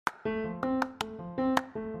Hi,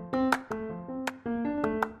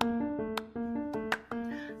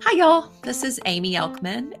 y'all. This is Amy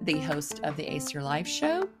Elkman, the host of the Ace Your Life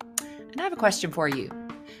show. And I have a question for you.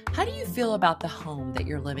 How do you feel about the home that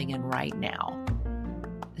you're living in right now?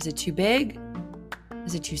 Is it too big?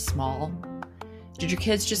 Is it too small? Did your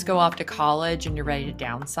kids just go off to college and you're ready to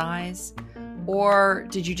downsize? Or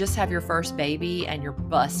did you just have your first baby and you're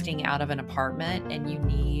busting out of an apartment and you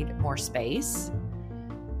need more space?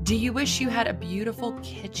 Do you wish you had a beautiful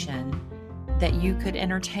kitchen that you could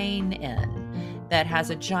entertain in, that has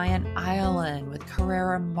a giant island with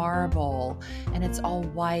Carrara marble, and it's all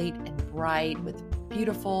white and bright with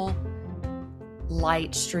beautiful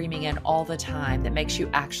light streaming in all the time that makes you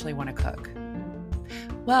actually want to cook?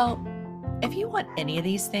 Well, if you want any of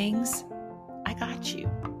these things, I got you.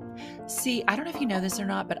 See, I don't know if you know this or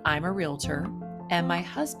not, but I'm a realtor, and my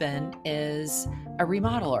husband is a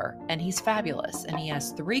remodeler, and he's fabulous, and he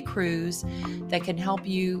has 3 crews that can help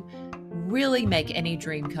you really make any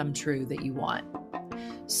dream come true that you want.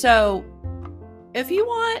 So if you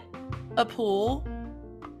want a pool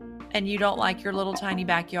and you don't like your little tiny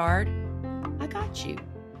backyard, I got you.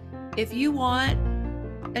 If you want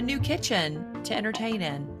a new kitchen to entertain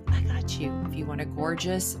in, I got you. If you want a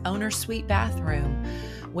gorgeous owner suite bathroom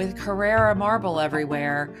with Carrara marble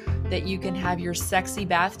everywhere that you can have your sexy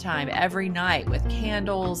bath time every night with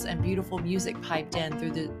candles and beautiful music piped in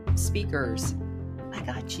through the speakers, I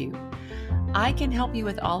got you. I can help you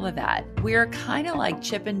with all of that. We're kind of like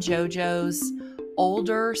Chip and JoJo's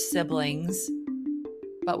older siblings,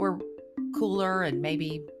 but we're cooler and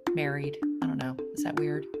maybe married. I don't know. Is that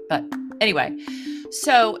weird? But anyway,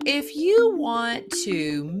 so if you want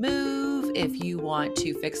to move, if you want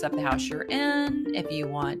to fix up the house you're in, if you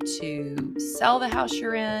want to sell the house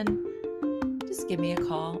you're in, just give me a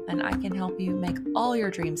call and I can help you make all your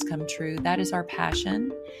dreams come true. That is our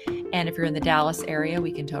passion. And if you're in the Dallas area,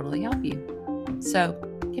 we can totally help you. So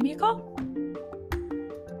give me a call.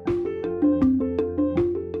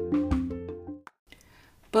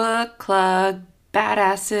 Book Club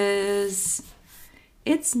Badasses.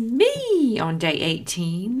 It's me on day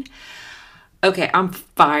 18. Okay, I'm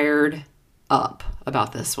fired up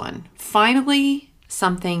about this one. Finally,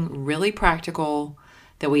 something really practical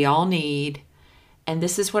that we all need. And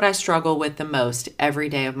this is what I struggle with the most every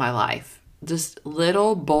day of my life. Just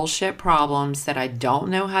little bullshit problems that I don't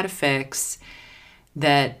know how to fix,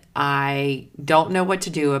 that I don't know what to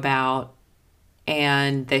do about,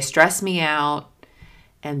 and they stress me out,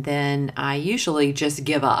 and then I usually just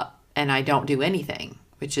give up and I don't do anything,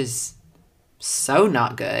 which is so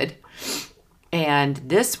not good. And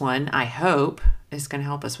this one, I hope, is going to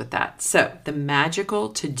help us with that. So, the magical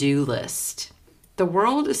to-do list. The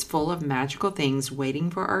world is full of magical things waiting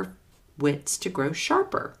for our wits to grow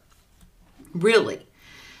sharper. Really.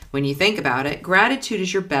 When you think about it, gratitude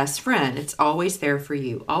is your best friend. It's always there for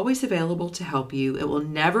you, always available to help you. It will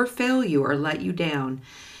never fail you or let you down.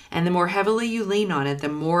 And the more heavily you lean on it, the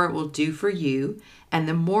more it will do for you and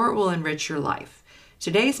the more it will enrich your life.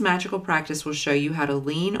 Today's magical practice will show you how to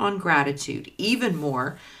lean on gratitude even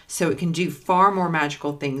more so it can do far more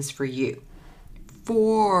magical things for you.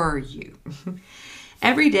 For you.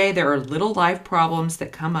 Every day there are little life problems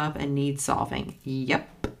that come up and need solving.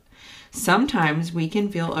 Yep. Sometimes we can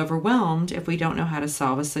feel overwhelmed if we don't know how to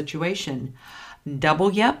solve a situation.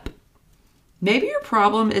 Double yep. Maybe your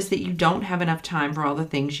problem is that you don't have enough time for all the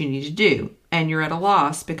things you need to do, and you're at a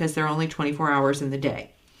loss because there are only 24 hours in the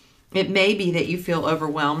day. It may be that you feel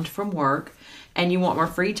overwhelmed from work and you want more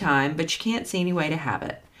free time, but you can't see any way to have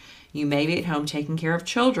it. You may be at home taking care of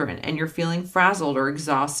children and you're feeling frazzled or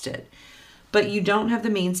exhausted, but you don't have the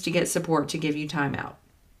means to get support to give you time out.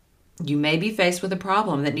 You may be faced with a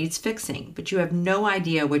problem that needs fixing, but you have no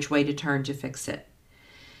idea which way to turn to fix it.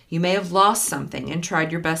 You may have lost something and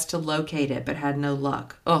tried your best to locate it, but had no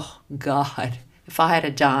luck. Oh, God, if I had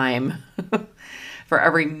a dime for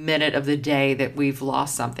every minute of the day that we've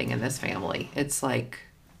lost something in this family. It's like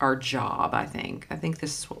our job, I think. I think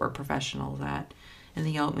this is what we're professionals at in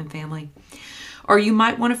the Elkman family. Or you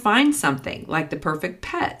might want to find something like the perfect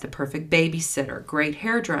pet, the perfect babysitter, great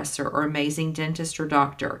hairdresser, or amazing dentist or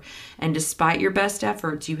doctor. And despite your best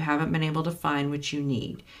efforts, you haven't been able to find what you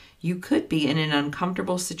need. You could be in an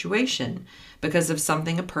uncomfortable situation because of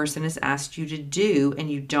something a person has asked you to do and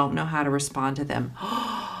you don't know how to respond to them.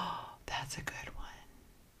 Oh, that's a good one.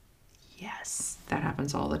 Yes, that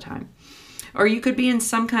happens all the time. Or you could be in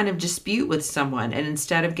some kind of dispute with someone, and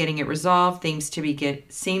instead of getting it resolved, things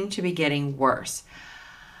seem to be getting worse.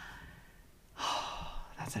 Oh,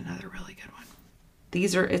 that's another really good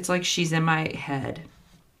one. It's like she's in my head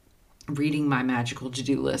reading my magical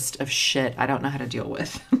to-do list of shit I don't know how to deal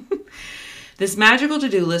with. This magical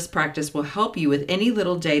to-do list practice will help you with any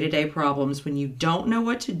little day-to-day problems when you don't know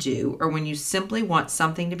what to do or when you simply want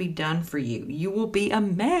something to be done for you. You will be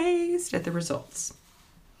amazed at the results.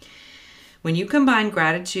 When you combine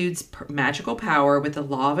gratitude's magical power with the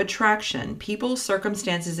law of attraction, people,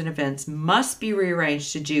 circumstances, and events must be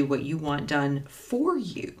rearranged to do what you want done for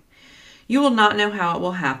you. You will not know how it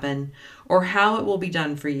will happen or how it will be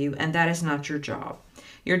done for you, and that is not your job.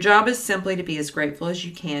 Your job is simply to be as grateful as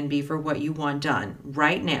you can be for what you want done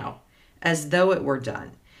right now, as though it were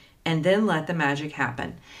done, and then let the magic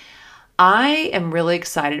happen. I am really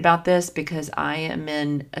excited about this because I am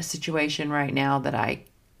in a situation right now that I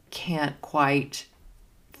can't quite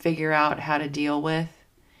figure out how to deal with.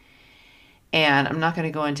 And I'm not going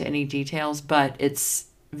to go into any details, but it's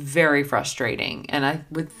very frustrating. And I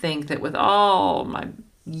would think that with all my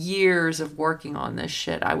years of working on this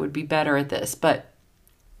shit, I would be better at this. But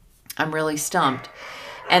I'm really stumped.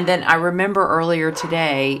 And then I remember earlier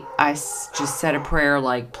today, I just said a prayer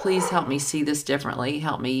like, please help me see this differently.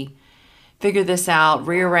 Help me figure this out,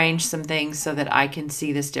 rearrange some things so that I can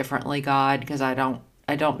see this differently, God, because I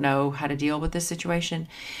don't know how to deal with this situation.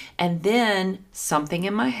 And then something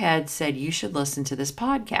in my head said, you should listen to this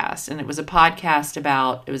podcast. And it was a podcast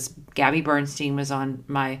Gabby Bernstein was on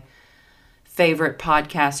my favorite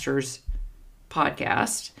podcaster's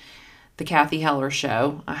podcast, The Kathy Heller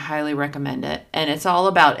Show. I highly recommend it. And it's all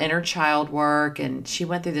about inner child work. And she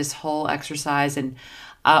went through this whole exercise. And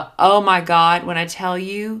oh my God, when I tell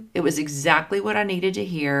you, it was exactly what I needed to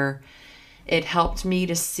hear. It helped me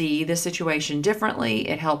to see the situation differently.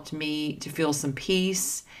 It helped me to feel some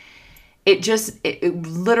peace. It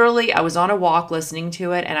literally, I was on a walk listening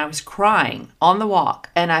to it and I was crying on the walk.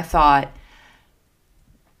 And I thought,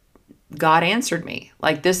 God answered me.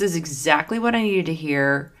 Like, this is exactly what I needed to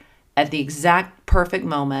hear at the exact perfect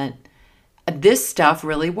moment. This stuff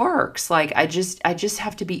really works. Like, I just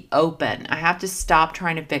have to be open. I have to stop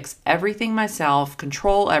trying to fix everything myself,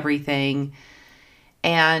 control everything.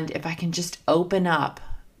 And if I can just open up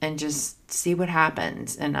and just see what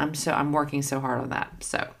happens. And I'm working so hard on that.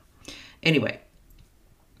 So anyway,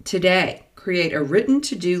 today, create a written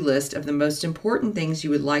to-do list of the most important things you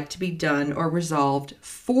would like to be done or resolved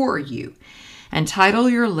for you. And title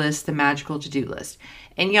your list the magical to-do list.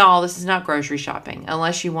 And y'all, this is not grocery shopping,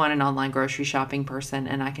 unless you want an online grocery shopping person,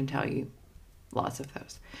 and I can tell you lots of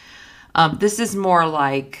those. This is more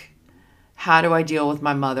like, how do I deal with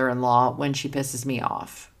my mother-in-law when she pisses me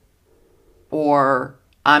off? Or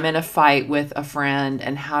I'm in a fight with a friend,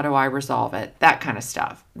 and how do I resolve it? That kind of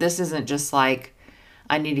stuff. This isn't just like,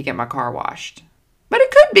 I need to get my car washed. But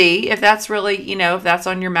it could be, if that's really, if that's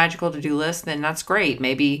on your magical to-do list, then that's great.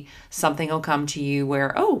 Maybe something will come to you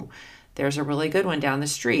where, oh, there's a really good one down the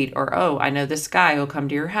street. Or, oh, I know this guy who'll come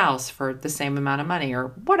to your house for the same amount of money, or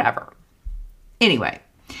whatever. Anyway,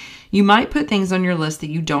 you might put things on your list that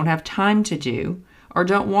you don't have time to do or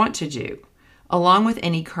don't want to do, along with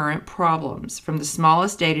any current problems, from the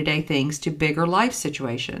smallest day-to-day things to bigger life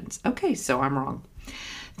situations. Okay, so I'm wrong.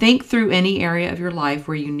 Think through any area of your life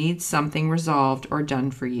where you need something resolved or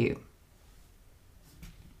done for you.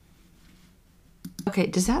 Okay,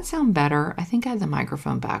 does that sound better? I think I had the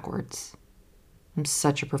microphone backwards. I'm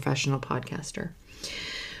such a professional podcaster.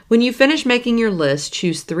 When you finish making your list,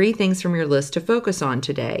 choose 3 things from your list to focus on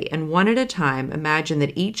today, and one at a time, imagine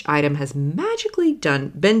that each item has magically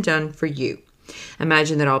been done for you.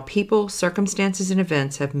 Imagine that all people, circumstances, and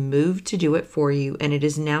events have moved to do it for you, and it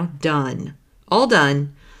is now done,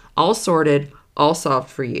 all sorted, all solved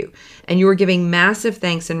for you, and you are giving massive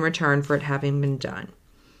thanks in return for it having been done.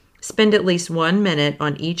 Spend at least 1 minute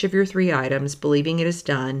on each of your 3 items, believing it is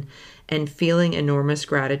done, and feeling enormous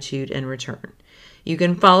gratitude in return. You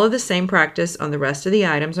can follow the same practice on the rest of the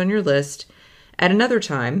items on your list at another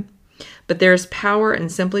time, but there is power in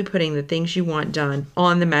simply putting the things you want done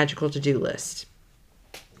on the magical to-do list.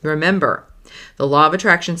 Remember, the law of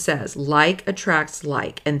attraction says like attracts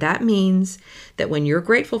like, and that means that when you're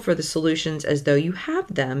grateful for the solutions as though you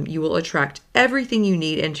have them, you will attract everything you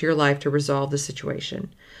need into your life to resolve the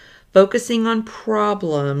situation. Focusing on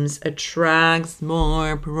problems attracts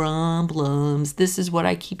more problems. This is what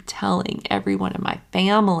I keep telling everyone in my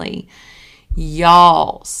family.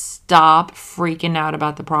 Y'all, stop freaking out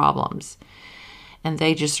about the problems. And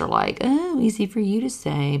they just are like, oh, easy for you to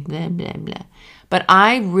say, blah, blah, blah. But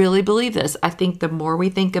I really believe this. I think the more we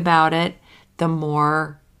think about it, the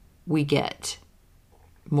more we get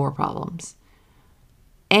more problems.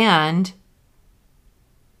 And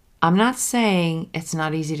I'm not saying it's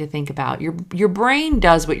not easy to think about. Your brain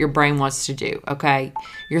does what your brain wants to do, okay?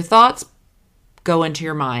 Your thoughts go into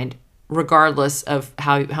your mind regardless of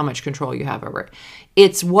how much control you have over it.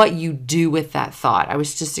 It's what you do with that thought. I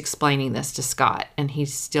was just explaining this to Scott, and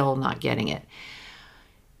he's still not getting it.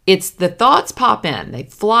 It's the thoughts pop in. They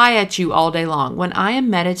fly at you all day long. When I am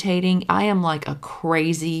meditating, I am like a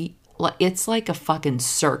crazy, it's like a fucking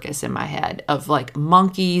circus in my head of like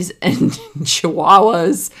monkeys and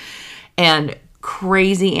chihuahuas and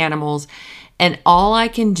crazy animals. And all I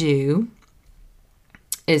can do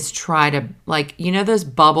is try to, like, you know those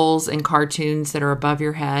bubbles in cartoons that are above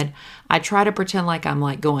your head? I try to pretend like I'm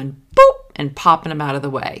like going boop and popping them out of the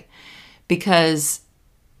way, because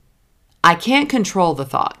I can't control the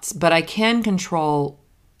thoughts, but I can control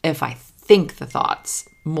if I think the thoughts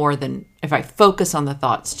more than if I focus on the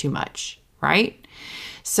thoughts too much, right?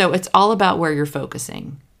 So it's all about where you're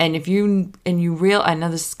focusing. And if you I know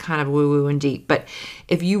this is kind of woo-woo and deep, but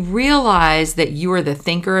if you realize that you are the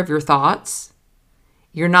thinker of your thoughts,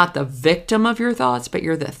 you're not the victim of your thoughts, but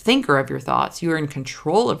you're the thinker of your thoughts, you're in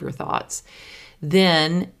control of your thoughts,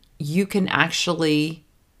 then you can actually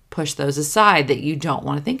push those aside that you don't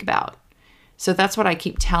want to think about. So that's what I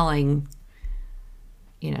keep telling,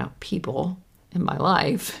 people in my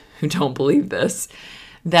life who don't believe this,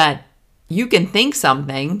 that you can think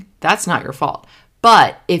something, that's not your fault.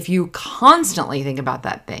 But if you constantly think about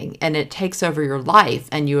that thing and it takes over your life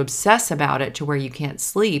and you obsess about it to where you can't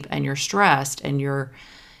sleep and you're stressed and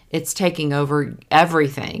it's taking over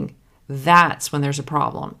everything, that's when there's a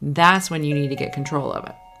problem. That's when you need to get control of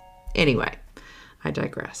it. Anyway, I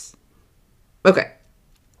digress. Okay.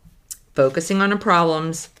 Focusing on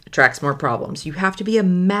problems attracts more problems. You have to be a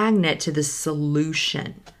magnet to the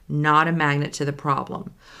solution, not a magnet to the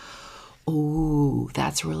problem. Ooh,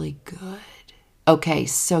 that's really good. Okay,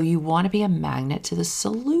 so you want to be a magnet to the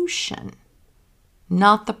solution,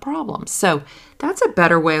 not the problem. So that's a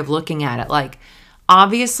better way of looking at it. Like,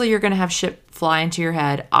 obviously you're going to have shit fly into your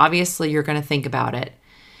head. Obviously you're going to think about it.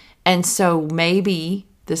 And so maybe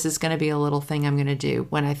this is going to be a little thing I'm going to do.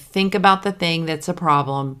 When I think about the thing that's a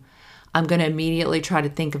problem, I'm going to immediately try to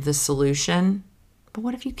think of the solution. But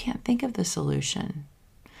what if you can't think of the solution?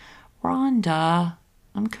 Rhonda,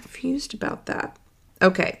 I'm confused about that.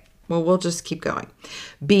 Okay. Well, we'll just keep going.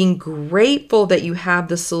 Being grateful that you have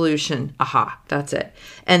the solution. Aha, that's it.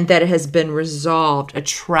 And that it has been resolved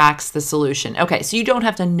attracts the solution. Okay, so you don't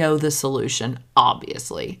have to know the solution,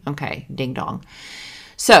 obviously. Okay, ding dong.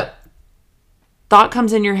 So, thought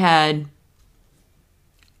comes in your head.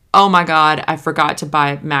 Oh my God, I forgot to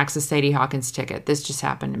buy Max a Sadie Hawkins ticket. This just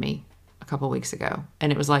happened to me a couple weeks ago. And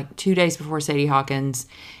it was like 2 days before Sadie Hawkins.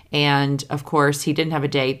 And of course, he didn't have a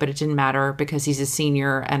date, but it didn't matter because he's a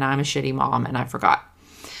senior and I'm a shitty mom and I forgot.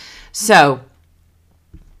 So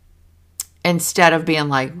instead of being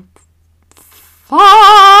like, fuck,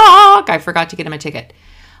 I forgot to get him a ticket,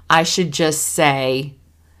 I should just say,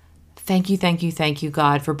 thank you,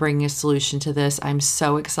 God, for bringing a solution to this. I'm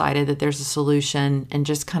so excited that there's a solution, and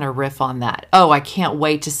just kind of riff on that. Oh, I can't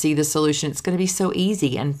wait to see the solution. It's going to be so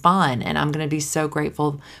easy and fun, and I'm going to be so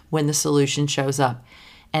grateful when the solution shows up.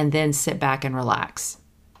 And then sit back and relax.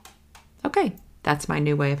 Okay, that's my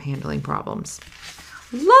new way of handling problems.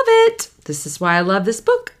 Love it. This is why I love this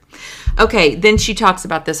book. Okay, then she talks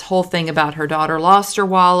about this whole thing about her daughter lost her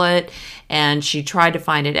wallet and she tried to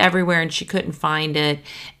find it everywhere and she couldn't find it.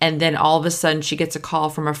 And then all of a sudden she gets a call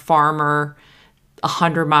from a farmer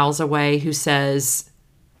 100 miles away who says,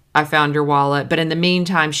 I found your wallet. But in the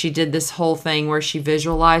meantime, she did this whole thing where she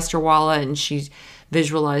visualized her wallet and she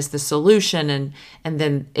visualized the solution and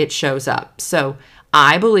then it shows up. So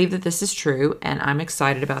I believe that this is true and I'm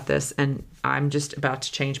excited about this and I'm just about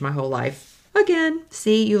to change my whole life again.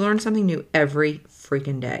 See, you learn something new every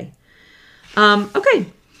freaking day. Okay,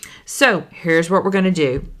 so here's what we're going to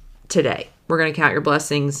do today. We're going to count your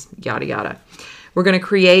blessings, yada, yada. We're going to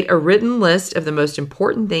create a written list of the most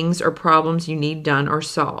important things or problems you need done or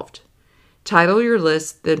solved. Title your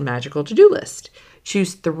list the Magical To-Do List.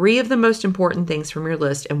 Choose 3 of the most important things from your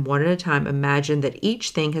list and one at a time imagine that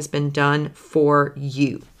each thing has been done for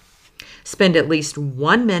you. Spend at least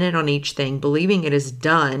 1 minute on each thing, believing it is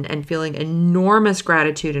done and feeling enormous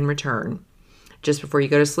gratitude in return. Just before you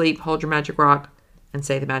go to sleep, hold your magic rock and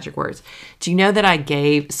say the magic words. Do you know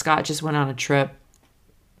that Scott just went on a trip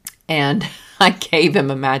and I gave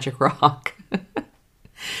him a magic rock?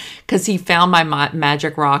 Because he found my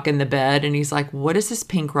magic rock in the bed and he's like, what is this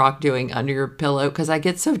pink rock doing under your pillow? Because I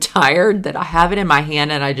get so tired that I have it in my hand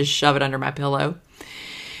and I just shove it under my pillow.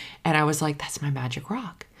 And I was like, that's my magic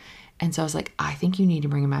rock. And so I was like, I think you need to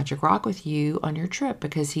bring a magic rock with you on your trip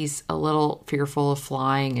because he's a little fearful of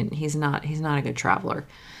flying and he's not a good traveler.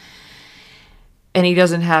 And he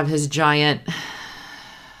doesn't have his giant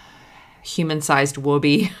human-sized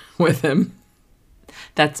whoopee with him.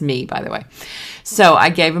 That's me, by the way. So I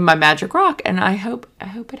gave him my magic rock, and I hope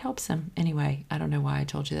it helps him. Anyway, I don't know why I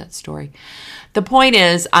told you that story. The point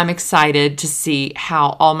is, I'm excited to see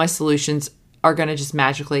how all my solutions are going to just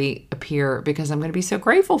magically appear because I'm going to be so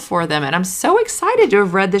grateful for them. And I'm so excited to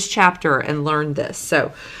have read this chapter and learned this.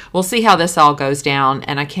 So we'll see how this all goes down.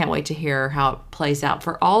 And I can't wait to hear how it plays out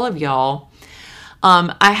for all of y'all.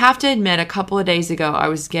 I have to admit, a couple of days ago, I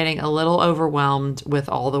was getting a little overwhelmed with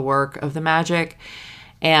all the work of the magic.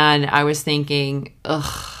 And I was thinking, I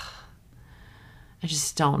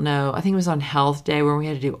just don't know. I think it was on Health Day where we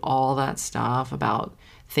had to do all that stuff about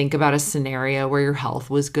think about a scenario where your health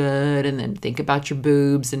was good and then think about your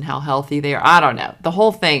boobs and how healthy they are. I don't know. The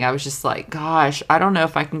whole thing, I was just like, gosh, I don't know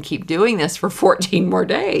if I can keep doing this for 14 more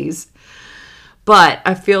days. But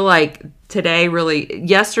I feel like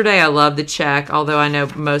yesterday I loved the check, although I know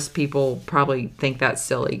most people probably think that's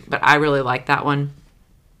silly, but I really like that one.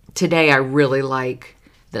 Today I really like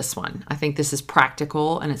this one. I think this is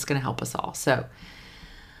practical and it's going to help us all. So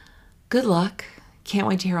good luck. Can't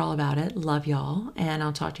wait to hear all about it. Love y'all. And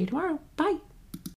I'll talk to you tomorrow. Bye.